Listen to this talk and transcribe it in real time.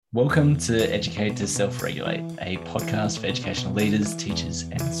Welcome to Educate to Self-Regulate, a podcast for educational leaders, teachers,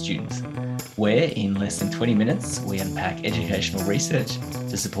 and students, where in less than 20 minutes, we unpack educational research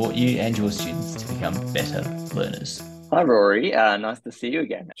to support you and your students to become better learners. Hi, Rory. Nice to see you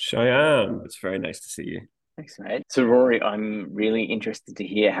again. Shyam, it's very nice to see you. Thanks, mate. So, Rory, I'm really interested to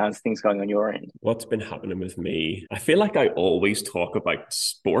hear how's things going on your end. What's been happening with me? I feel like I always talk about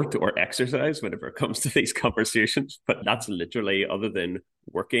sport or exercise whenever it comes to these conversations, but that's literally other than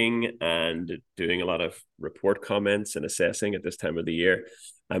working and doing a lot of report comments and assessing at this time of the year.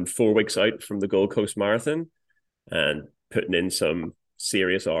 I'm 4 weeks out from the Gold Coast Marathon and putting in some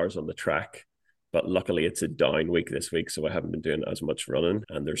serious hours on the track. But luckily, it's a down week this week, so I haven't been doing as much running,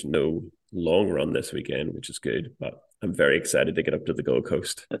 and there's no long run this weekend, which is good. But I'm very excited to get up to the Gold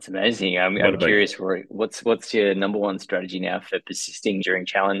Coast. That's amazing. I'm curious, Rory, what's your number one strategy now for persisting during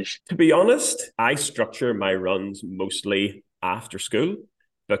challenge? To be honest, I structure my runs mostly after school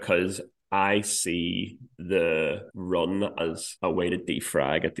because I see the run as a way to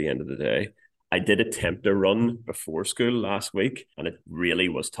defrag at the end of the day. I did attempt a run before school last week, and it really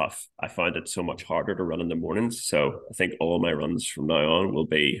was tough. I found it so much harder to run in the mornings. So I think all my runs from now on will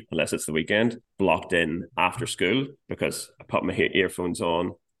be, unless it's the weekend, blocked in after school because I put my earphones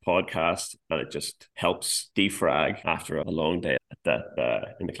on, podcast, and it just helps defrag after a long day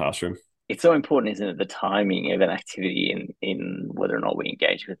in the classroom. It's so important, isn't it, the timing of an activity in whether or not we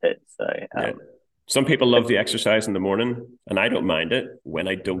engage with it. So yeah. Some people love the exercise in the morning, and I don't mind it when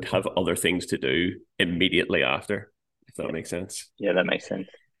I don't have other things to do immediately after, if that makes sense. Yeah, that makes sense.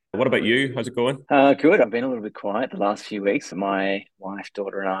 What about you? How's it going? Good. I've been a little bit quiet the last few weeks. My wife,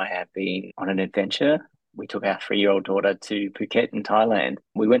 daughter, and I have been on an adventure. We took our 3-year-old daughter to Phuket in Thailand.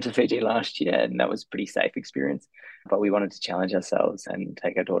 We went to Fiji last year, and that was a pretty safe experience. But we wanted to challenge ourselves and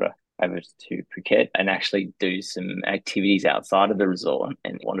take our daughter over to Phuket and actually do some activities outside of the resort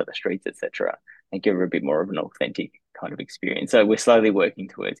and wander the streets, etc., and give her a bit more of an authentic kind of experience. So we're slowly working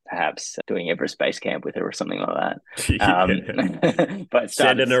towards perhaps doing Everest Base Camp with her or something like that. But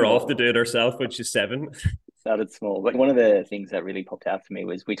sending her off to do it herself when she's 7. Started small, but one of the things that really popped out for me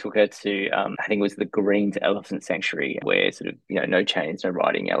was we took her to, I think it was the Greens Elephant Sanctuary, where sort of, no chains, no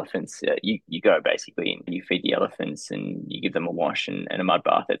riding elephants. You go basically and you feed the elephants and you give them a wash and a mud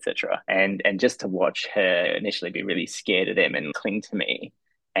bath, etc. And just to watch her initially be really scared of them and cling to me,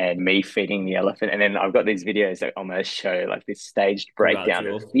 and me feeding the elephant. And then I've got these videos that almost show like this staged breakdown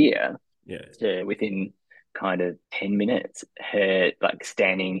of fear. Yeah. To within kind of 10 minutes, her like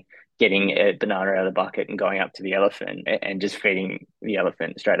standing, getting a banana out of the bucket and going up to the elephant and just feeding the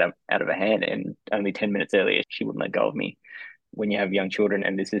elephant straight up out of her hand. And only 10 minutes earlier, she wouldn't let go of me. When you have young children,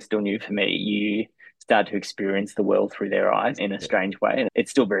 and this is still new for me, you start to experience the world through their eyes in a strange way. And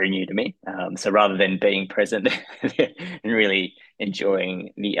it's still very new to me. So rather than being present and really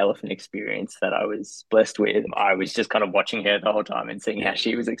enjoying the elephant experience that I was blessed with, I was just kind of watching her the whole time and seeing how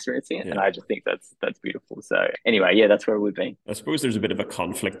she was experiencing it. And I just think that's beautiful. So anyway, yeah, that's where we've been. I suppose there's a bit of a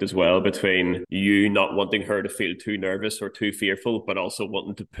conflict as well between you not wanting her to feel too nervous or too fearful, but also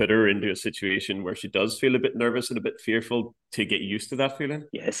wanting to put her into a situation where she does feel a bit nervous and a bit fearful to get used to that feeling.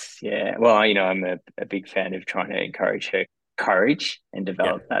 Yes, yeah. Well, I'm a big fan of trying to encourage her courage and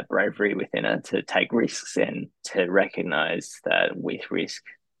develop that bravery within her to take risks and to recognize that with risk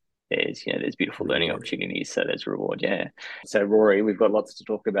there's beautiful learning opportunities, so there's reward. So Rory, we've got lots to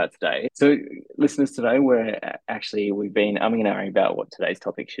talk about today. So listeners, today we've been umming and ahhing about what today's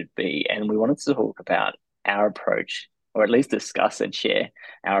topic should be, and we wanted to talk about our approach, or at least discuss and share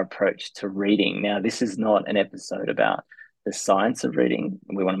our approach to reading. Now, this is not an episode about the science of reading.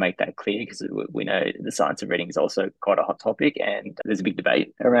 We want to make that clear because we know the science of reading is also quite a hot topic, and there's a big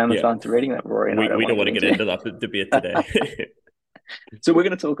debate around the science of reading that Rory and I don't want to get into that debate today. So we're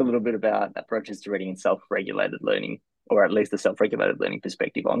going to talk a little bit about approaches to reading and self-regulated learning, or at least a self-regulated learning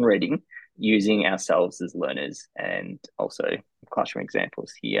perspective on reading, using ourselves as learners and also classroom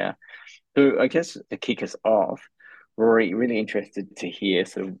examples here. So I guess to kick us off, Rory, really interested to hear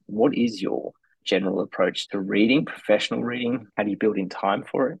sort of what is your general approach to reading, professional reading? How do you build in time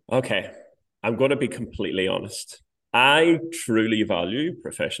for it? Okay, I'm going to be completely honest. I truly value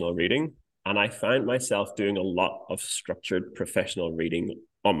professional reading, and I find myself doing a lot of structured professional reading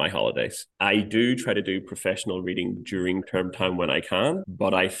on my holidays. I do try to do professional reading during term time when I can,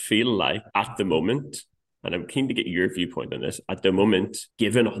 but I feel like at the moment, and I'm keen to get your viewpoint on this, at the moment,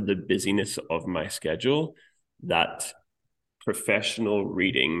 given the busyness of my schedule, that professional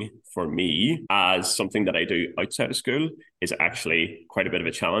reading for me as something that I do outside of school is actually quite a bit of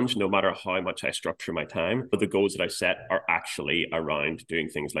a challenge, no matter how much I structure my time. But the goals that I set are actually around doing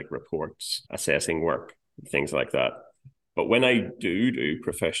things like reports, assessing work, things like that. But when I do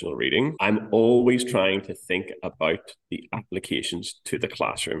professional reading, I'm always trying to think about the applications to the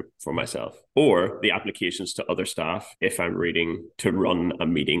classroom for myself, or the applications to other staff if I'm reading to run a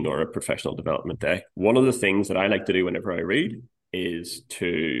meeting or a professional development day. One of the things that I like to do whenever I read is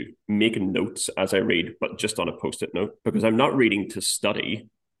to make notes as I read, but just on a post-it note, because I'm not reading to study.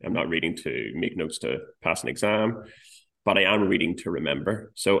 I'm not reading to make notes to pass an exam, but I am reading to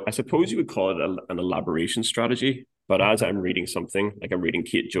remember. So I suppose you would call it an elaboration strategy. But as I'm reading something, like I'm reading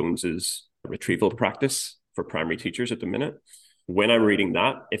Kate Jones's retrieval practice for primary teachers at the minute, when I'm reading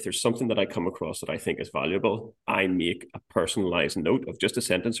that, if there's something that I come across that I think is valuable, I make a personalized note of just a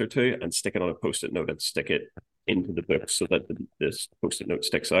sentence or two and stick it on a post-it note and stick it into the book so that this post-it note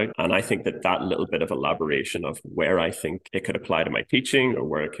sticks out. And I think that little bit of elaboration of where I think it could apply to my teaching or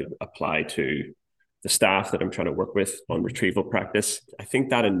where it could apply to the staff that I'm trying to work with on retrieval practice, I think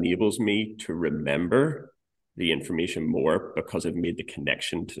that enables me to remember the information more because I've made the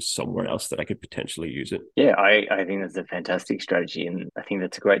connection to somewhere else that I could potentially use it. Yeah, I think that's a fantastic strategy. And I think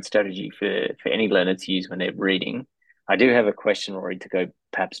that's a great strategy for any learner to use when they're reading. I do have a question, Rory, to go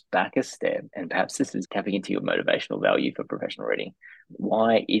perhaps back a step, and perhaps this is tapping into your motivational value for professional reading.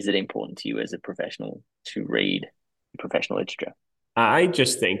 Why is it important to you as a professional to read professional literature? I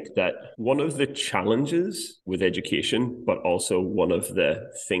just think that one of the challenges with education, but also one of the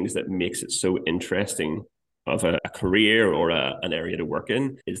things that makes it so interesting of a career or an area to work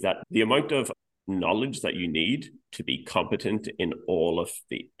in, is that the amount of knowledge that you need to be competent in all of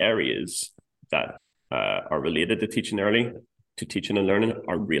the areas that are related to teaching and learning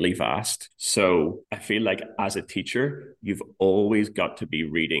are really vast. So I feel like as a teacher, you've always got to be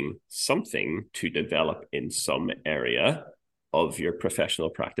reading something to develop in some area of your professional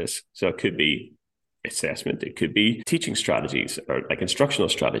practice. So it could be assessment, it could be teaching strategies or like instructional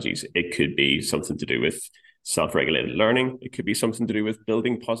strategies. It could be something to do with self-regulated learning. It could be something to do with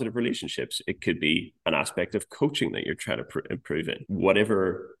building positive relationships. It could be an aspect of coaching that you're trying to improve in.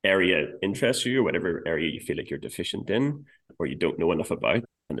 Whatever area interests you, or whatever area you feel like you're deficient in, or you don't know enough about,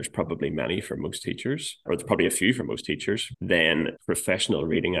 and there's probably many for most teachers, or there's probably a few for most teachers, then professional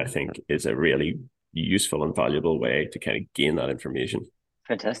reading, I think, is a really useful and valuable way to kind of gain that information.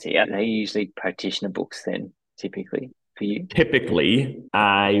 Fantastic. Are they usually practitioner books then, typically, for you? Typically,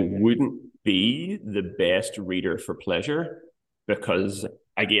 I wouldn't be the best reader for pleasure because,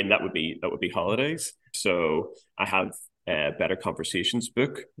 again, that would be holidays. So I have a Better Conversations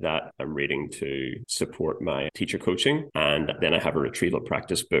book that I'm reading to support my teacher coaching. And then I have a retrieval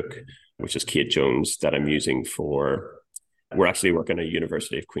practice book, which is Kate Jones, that I'm using for... We're actually working on a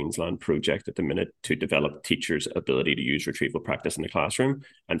University of Queensland project at the minute to develop teachers' ability to use retrieval practice in the classroom.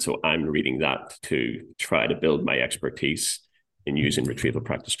 And so I'm reading that to try to build my expertise in using retrieval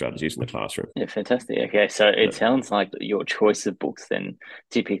practice strategies in the classroom. Yeah, fantastic. Okay, so it sounds like your choice of books then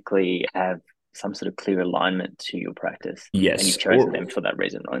typically have some sort of clear alignment to your practice. Yes. And you've chosen them for that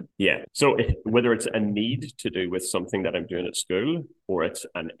reason, right? Yeah. So whether it's a need to do with something that I'm doing at school or it's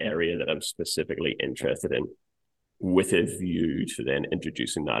an area that I'm specifically interested in, with a view to then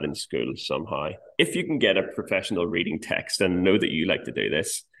introducing that in school somehow. If you can get a professional reading text, and know that you like to do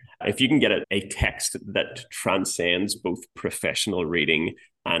this, if you can get a text that transcends both professional reading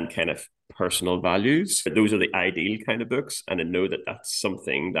and kind of personal values, those are the ideal kind of books. And I know that that's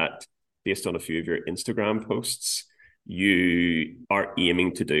something that, based on a few of your Instagram posts, you are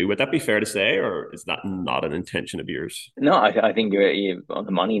aiming to do. Would that be fair to say, or is that not an intention of yours? No, I think you're on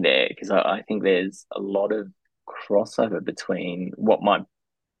the money there, because I think there's a lot of crossover between what might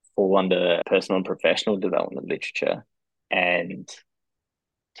fall under personal and professional development literature and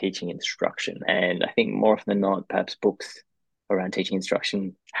teaching instruction. And I think more often than not, perhaps books around teaching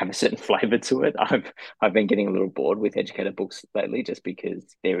instruction have a certain flavor to it. I've been getting a little bored with educator books lately, just because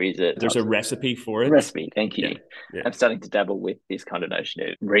there's a recipe for it. Recipe, thank you. Yeah. I'm starting to dabble with this kind of notion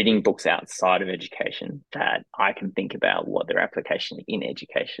of reading books outside of education that I can think about what their application in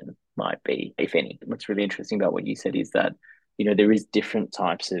education might be, if any. What's really interesting about what you said is that, there is different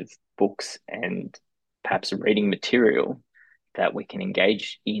types of books and perhaps reading material that we can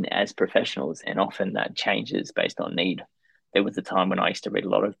engage in as professionals, and often that changes based on need. There was a time when I used to read a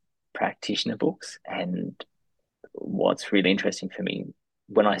lot of practitioner books, and what's really interesting for me,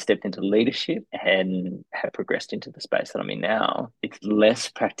 when I stepped into leadership and have progressed into the space that I'm in now, it's less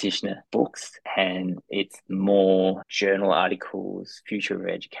practitioner books and it's more journal articles, future of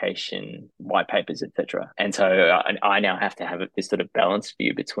education, white papers, etc. And so I now have to have this sort of balanced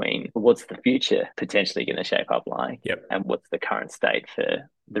view between what's the future potentially going to shape up like, and what's the current state for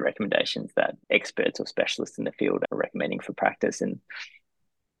the recommendations that experts or specialists in the field are recommending for practice. And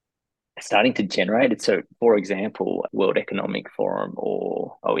starting to generate it. So, for example, World Economic Forum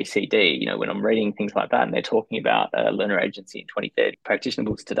or OECD, when I'm reading things like that and they're talking about learner agency in 2030, practitioner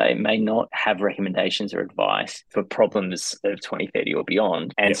books today may not have recommendations or advice for problems of 2030 or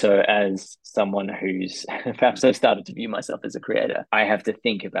beyond. And so as someone who's perhaps I've started to view myself as a creator, I have to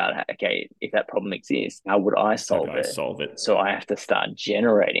think about, okay, if that problem exists, how would I solve it? So I have to start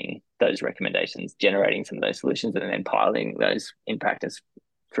generating those recommendations, generating some of those solutions, and then piloting those in practice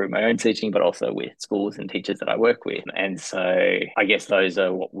through my own teaching, but also with schools and teachers that I work with. And so I guess those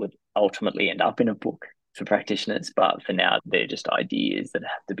are what would ultimately end up in a book for practitioners, but for now they're just ideas that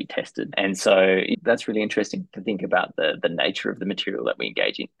have to be tested. And so that's really interesting to think about the nature of the material that we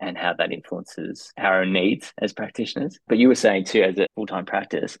engage in and how that influences our own needs as practitioners. But you were saying too, as a full-time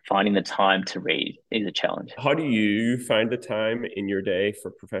practice, finding the time to read is a challenge. How do you find the time in your day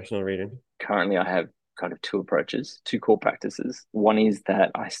for professional reading? Currently I have kind of two approaches, two core practices. One is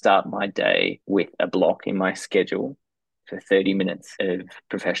that I start my day with a block in my schedule for 30 minutes of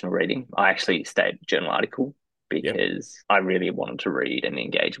professional reading. I actually stayed journal article because I really wanted to read and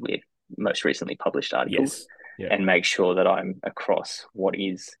engage with most recently published articles and make sure that I'm across what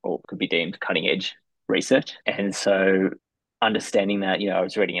is or could be deemed cutting edge research. And so understanding that, I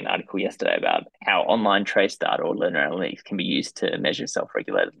was reading an article yesterday about how online trace data or learner analytics can be used to measure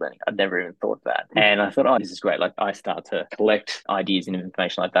self-regulated learning. I'd never even thought of that. And I thought, oh, this is great. Like I start to collect ideas and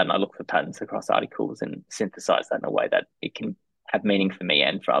information like that, and I look for patterns across articles and synthesize that in a way that it can have meaning for me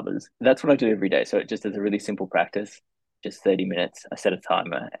and for others. That's what I do every day. So it just is a really simple practice. Just 30 minutes, I set a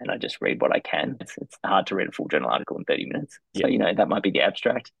timer and I just read what I can. It's hard to read a full journal article in 30 minutes. So, that might be the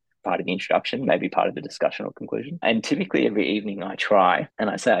abstract part of the introduction, maybe part of the discussion or conclusion. And typically every evening I try, and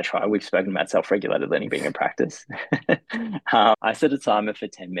I say I try, we've spoken about self-regulated learning being a practice. I set a timer for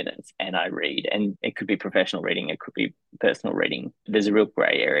 10 minutes and I read, and it could be professional reading, it could be personal reading. There's a real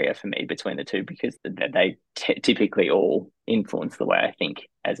gray area for me between the two because they typically all influence the way I think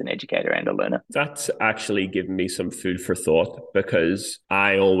as an educator and a learner. That's actually given me some food for thought, because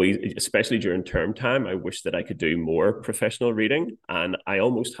I always, especially during term time, I wish that I could do more professional reading. And I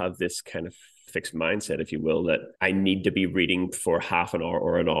almost have this kind of fixed mindset, if you will, that I need to be reading for half an hour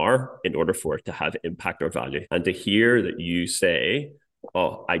or an hour in order for it to have impact or value. And to hear that you say,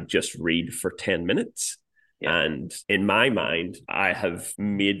 oh, I just read for 10 minutes. And in my mind, I have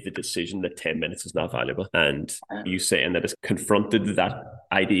made the decision that 10 minutes is not valuable. And you saying that has confronted that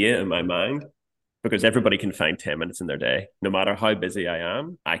idea in my mind, because everybody can find 10 minutes in their day. No matter how busy I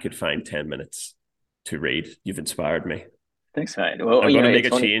am, I could find 10 minutes to read. You've inspired me. Thanks, mate. Well, I'm going to make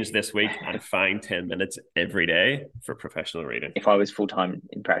a change this week and find 10 minutes every day for professional reading. If I was full-time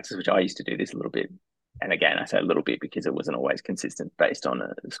in practice, which I used to do this a little bit, and again, I say a little bit because it wasn't always consistent based on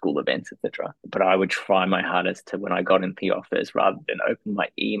school events, etc. But I would try my hardest to, when I got into the office, rather than open my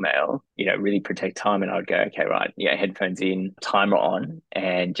email, really protect time. And I would go, okay, right, headphones in, timer on,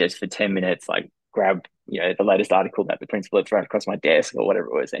 and just for 10 minutes, like grab, the latest article that the principal had thrown across my desk or whatever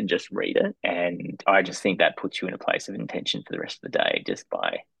it was, and just read it. And I just think that puts you in a place of intention for the rest of the day just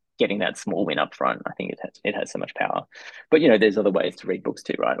by getting that small win up front. I think it has so much power. But there's other ways to read books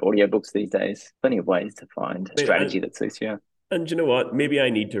too, right? Audio books these days, plenty of ways to find a strategy that suits you. And you know what? Maybe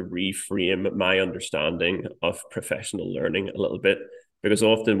I need to reframe my understanding of professional learning a little bit, because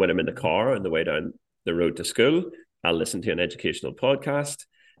often when I'm in the car on the way down the road to school, I'll listen to an educational podcast.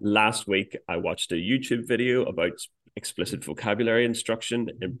 Last week, I watched a YouTube video about explicit vocabulary instruction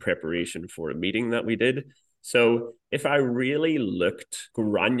in preparation for a meeting that we did. So if I really looked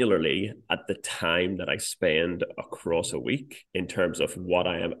granularly at the time that I spend across a week in terms of what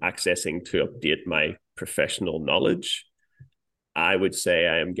I am accessing to update my professional knowledge, I would say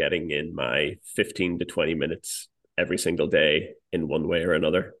I am getting in my 15 to 20 minutes every single day in one way or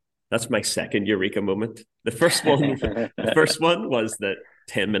another. That's my second eureka moment. The first one was that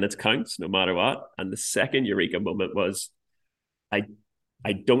 10 minutes counts no matter what. And the second eureka moment was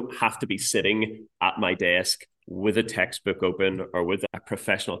I don't have to be sitting at my desk with a textbook open or with a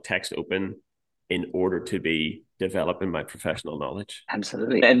professional text open in order to be developing my professional knowledge.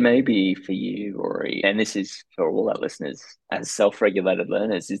 Absolutely. And maybe for you, Rory, and this is for all our listeners, as self-regulated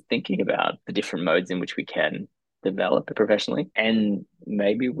learners, is thinking about the different modes in which we can develop professionally. And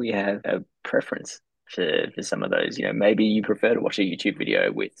maybe we have a preference for some of those. Maybe you prefer to watch a YouTube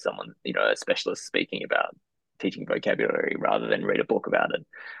video with someone, a specialist speaking about teaching vocabulary rather than read a book about it.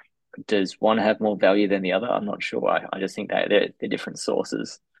 Does one have more value than the other? I'm not sure. I just think that they're different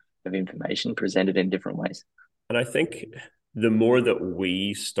sources of information presented in different ways. And I think the more that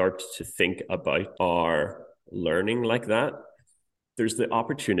we start to think about our learning like that, there's the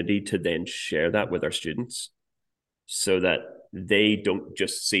opportunity to then share that with our students, so that they don't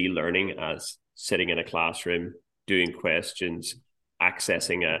just see learning as sitting in a classroom, doing questions,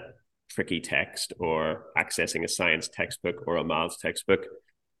 accessing a tricky text or accessing a science textbook or a maths textbook,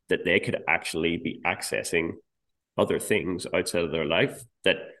 that they could actually be accessing other things outside of their life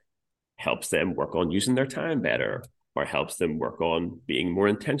that helps them work on using their time better, or helps them work on being more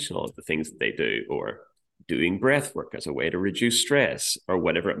intentional at the things that they do, or doing breath work as a way to reduce stress, or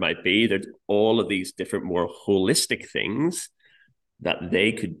whatever it might be. There's all of these different, more holistic things that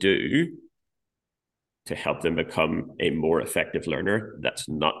they could do to help them become a more effective learner. That's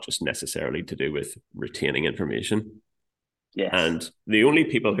not just necessarily to do with retaining information. Yes. And the only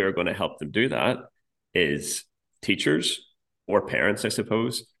people who are going to help them do that is teachers or parents, I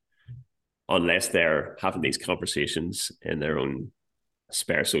suppose, unless they're having these conversations in their own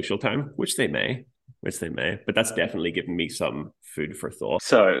spare social time, which they may. But that's definitely given me some food for thought.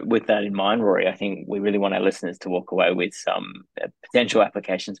 So with that in mind, Rory, I think we really want our listeners to walk away with some potential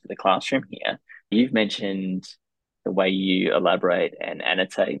applications for the classroom here. You've mentioned the way you elaborate and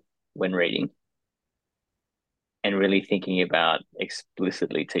annotate when reading, and really thinking about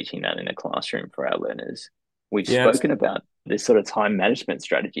explicitly teaching that in a classroom for our learners. We've spoken about this sort of time management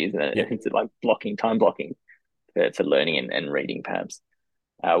strategies, and it's like time blocking for learning and reading, perhaps,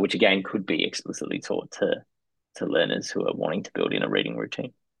 which again could be explicitly taught to learners who are wanting to build in a reading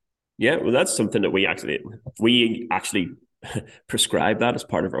routine. Yeah, well, that's something that we actually prescribe that as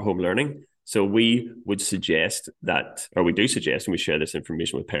part of our home learning. So we would suggest that, or we do suggest, and we share this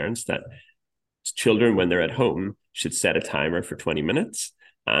information with parents, that children, when they're at home, should set a timer for 20 minutes.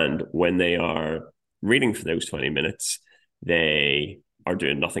 And when they are reading for those 20 minutes, they are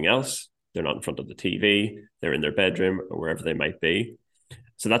doing nothing else. They're not in front of the TV. They're in their bedroom or wherever they might be.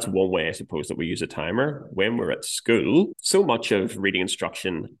 So that's one way, I suppose, that we use a timer. When we're at school, so much of reading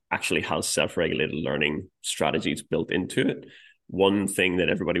instruction actually has self-regulated learning strategies built into it. One thing that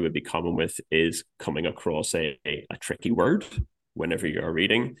everybody would be common with is coming across a tricky word whenever you are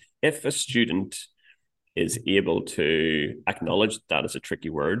reading. If a student is able to acknowledge that as a tricky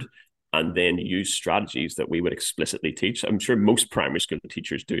word and then use strategies that we would explicitly teach, I'm sure most primary school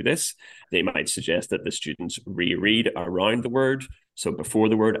teachers do this. They might suggest that the students reread around the word. So before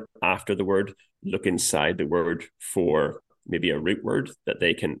the word, after the word, look inside the word for maybe a root word that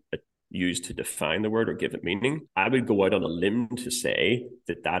they can use to define the word or give it meaning. I would go out on a limb to say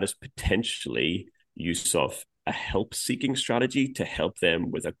that that is potentially use of a help-seeking strategy to help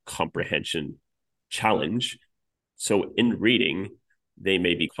them with a comprehension challenge. So in reading, they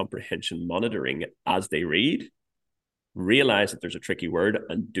may be comprehension monitoring as they read, realize that there's a tricky word,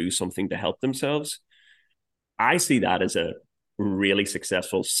 and do something to help themselves. I see that as a really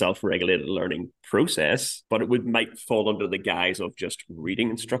successful self-regulated learning process, but it might fall under the guise of just reading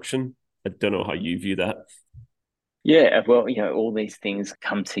instruction. I don't know how you view that. Yeah, well, all these things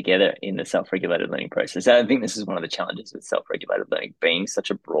come together in the self-regulated learning process. I think this is one of the challenges with self-regulated learning being such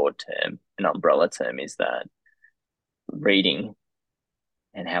a broad term, an umbrella term, is that reading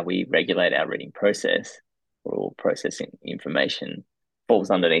and how we regulate our reading process or processing information falls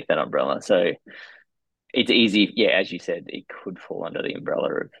underneath that umbrella. So it's easy, as you said, it could fall under the umbrella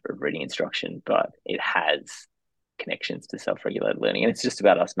of reading instruction, but it has connections to self-regulated learning, and it's just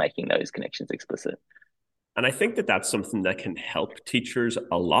about us making those connections explicit. And I think that that's something that can help teachers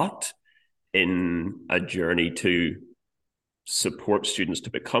a lot in a journey to support students to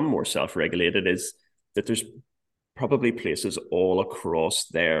become more self-regulated, is that there's probably places all across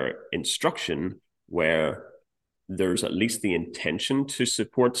their instruction where there's at least the intention to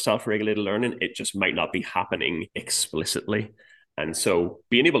support self-regulated learning. It just might not be happening explicitly. And so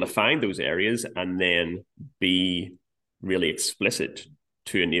being able to find those areas and then be really explicit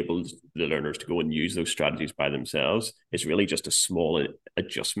to enable the learners to go and use those strategies by themselves is really just a small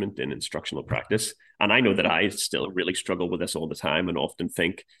adjustment in instructional practice. And I know that I still really struggle with this all the time and often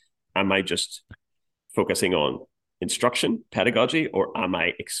think, am I just focusing on instruction, pedagogy, or am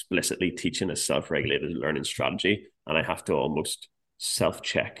I explicitly teaching a self-regulated learning strategy? And I have to almost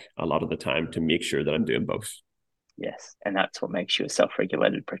self-check a lot of the time to make sure that I'm doing both. Yes, and that's what makes you a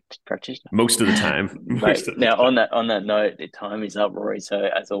self-regulated practitioner. Most of the time. Now, on that note, the time is up, Rory. So,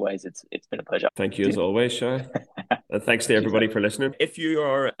 as always, it's been a pleasure. Thank you, as always, Shai. And thanks to everybody for listening. If you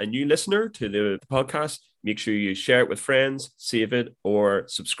are a new listener to the podcast, make sure you share it with friends, save it, or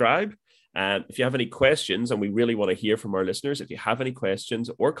subscribe. If you have any questions, and we really want to hear from our listeners, if you have any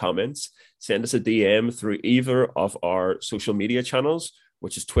questions or comments, send us a DM through either of our social media channels,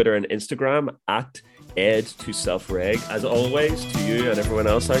 which is Twitter and Instagram at ed2selfreg. As always, to you and everyone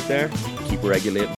else out there, keep regulating.